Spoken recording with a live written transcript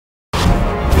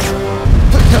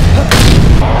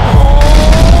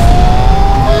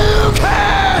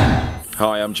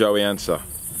I'm Joey Answer.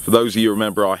 For those of you who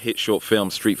remember our hit short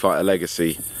film Street Fighter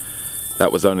Legacy,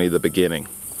 that was only the beginning.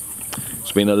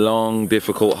 It's been a long,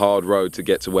 difficult, hard road to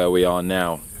get to where we are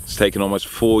now. It's taken almost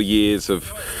 4 years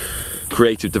of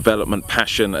creative development,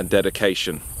 passion and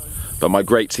dedication. But my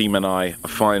great team and I are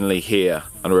finally here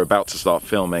and we're about to start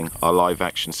filming our live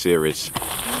action series,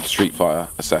 Street Fighter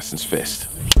Assassin's Fist.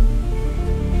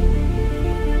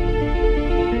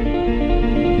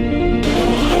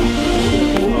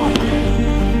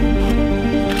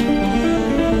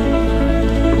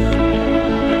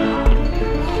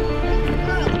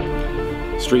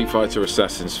 Street Fighter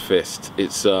Assassin's Fist,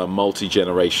 it's a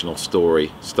multi-generational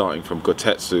story, starting from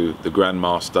Gotetsu, the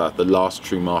Grandmaster, the last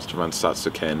true master of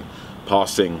Ansatsuken,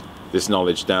 passing this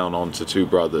knowledge down onto two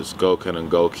brothers, Goken and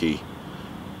Goki,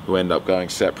 who end up going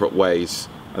separate ways.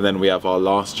 And then we have our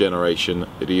last generation,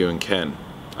 Ryu and Ken,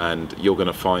 and you're going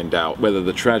to find out whether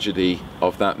the tragedy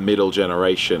of that middle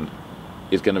generation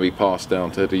is going to be passed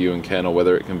down to Ryu and Ken or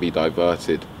whether it can be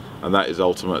diverted. And that is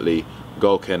ultimately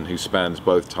Goken, who spans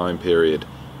both time period,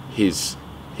 his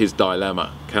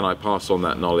dilemma. Can I pass on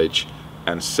that knowledge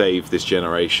and save this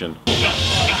generation?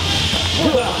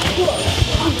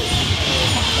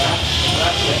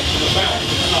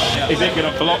 Is it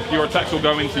going to block your attacks or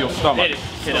go into your stomach?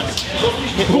 It does.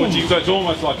 So it's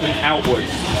almost like an outwards.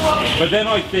 But then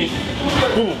I think,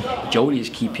 boom. Joey is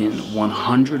keeping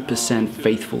 100%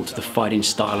 faithful to the fighting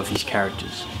style of these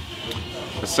characters.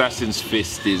 Assassin's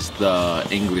Fist is the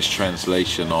English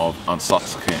translation of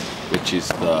Ansatsuken, which is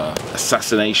the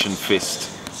assassination fist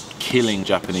killing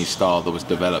Japanese style that was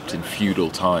developed in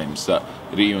feudal times that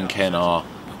Ryu and Ken are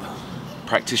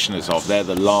practitioners of. They're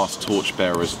the last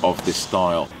torchbearers of this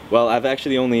style. Well, I've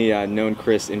actually only known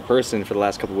Chris in person for the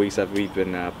last couple of weeks that we've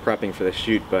been prepping for the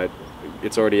shoot, but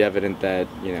it's already evident that,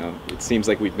 you know, it seems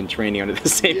like we've been training under the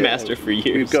same master for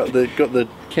years. We've got the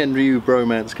Ken Ryu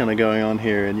bromance kind of going on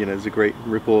here, and you know, there's a great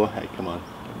rapport. Hey, come on,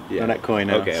 yeah, that coin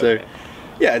now. Okay, so, okay.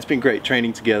 yeah, it's been great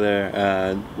training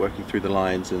together, working through the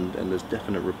lines, and there's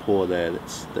definite rapport there.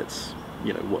 That's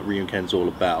you know what Ryu and Ken's all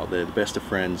about. They're the best of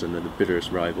friends, and they're the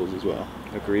bitterest rivals as well.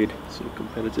 Agreed. Sort of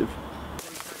competitive.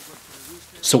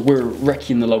 So we're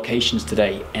wrecking the locations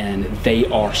today, and they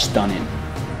are stunning.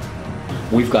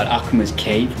 We've got Akuma's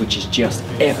cave, which is just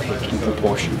epic in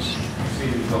proportions.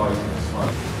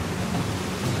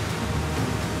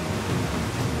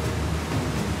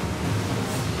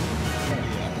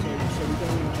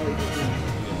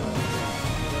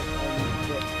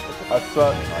 A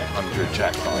 3900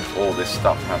 jackknife, all this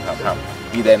stuff,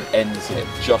 He then ends it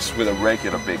just with a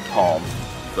regular big palm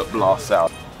that blasts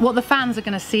out. What the fans are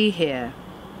going to see here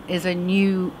is a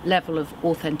new level of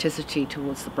authenticity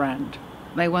towards the brand.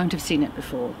 They won't have seen it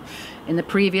before. In the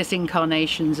previous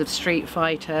incarnations of Street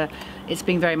Fighter, it's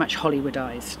been very much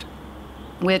Hollywoodized.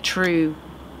 We're true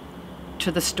to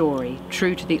the story,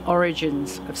 true to the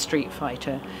origins of Street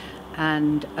Fighter,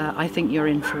 and I think you're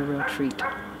in for a real treat.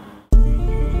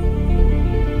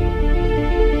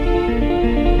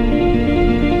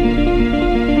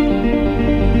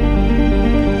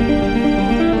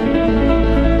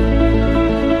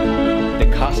 The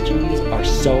costumes are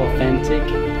so authentic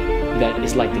that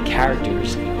it's like the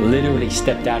characters literally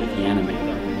stepped out of the anime.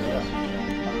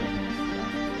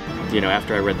 You know,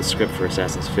 after I read the script for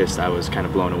Assassin's Fist, I was kind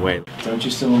of blown away. Don't you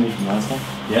still know me from last time?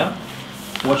 Yeah?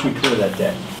 Watch me clear that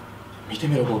debt. 見て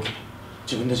みろ、ゴーキ。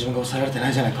自分で自分が抑えられてな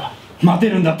いじゃないか。待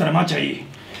てるんだったら待っちゃいい。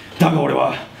だが俺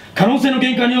は可能性の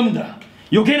限界に読むんだ。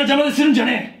余計な邪魔でするんじゃ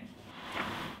ね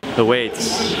え。 The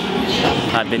weights.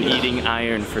 I've been eating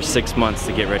iron for 6 months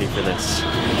to get ready for this.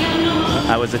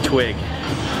 I was a twig,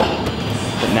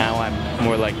 but now I'm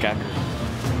more like Gaku.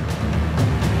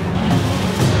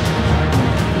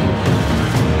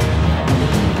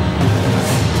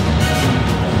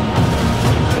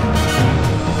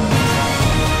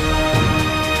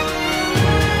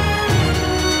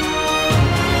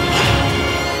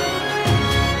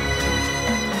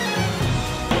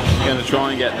 Going to try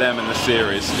and get them in the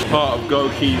series. Part of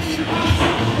Goki's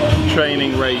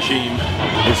training regime,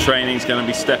 his training's going to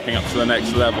be stepping up to the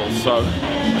next level, so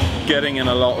getting in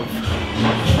a lot of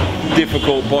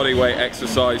difficult bodyweight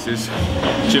exercises,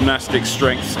 gymnastics,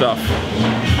 strength stuff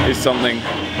is something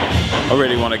I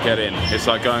really want to get in. It's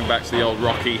like going back to the old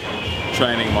Rocky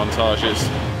training montages.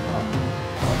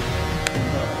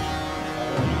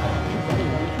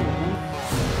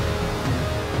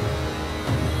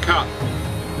 Cut.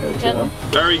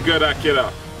 Very good,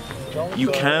 Akira. You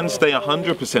can stay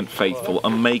 100% faithful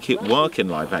and make it work in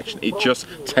live action. It just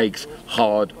takes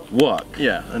hard work.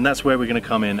 Yeah, and that's where we're going to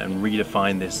come in and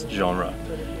redefine this genre.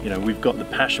 You know, we've got the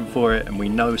passion for it and we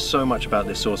know so much about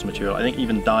this source material. I think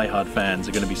even die-hard fans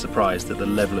are going to be surprised at the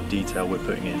level of detail we're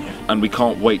putting in here. And we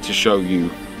can't wait to show you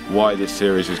why this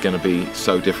series is going to be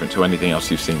so different to anything else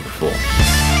you've seen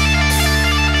before.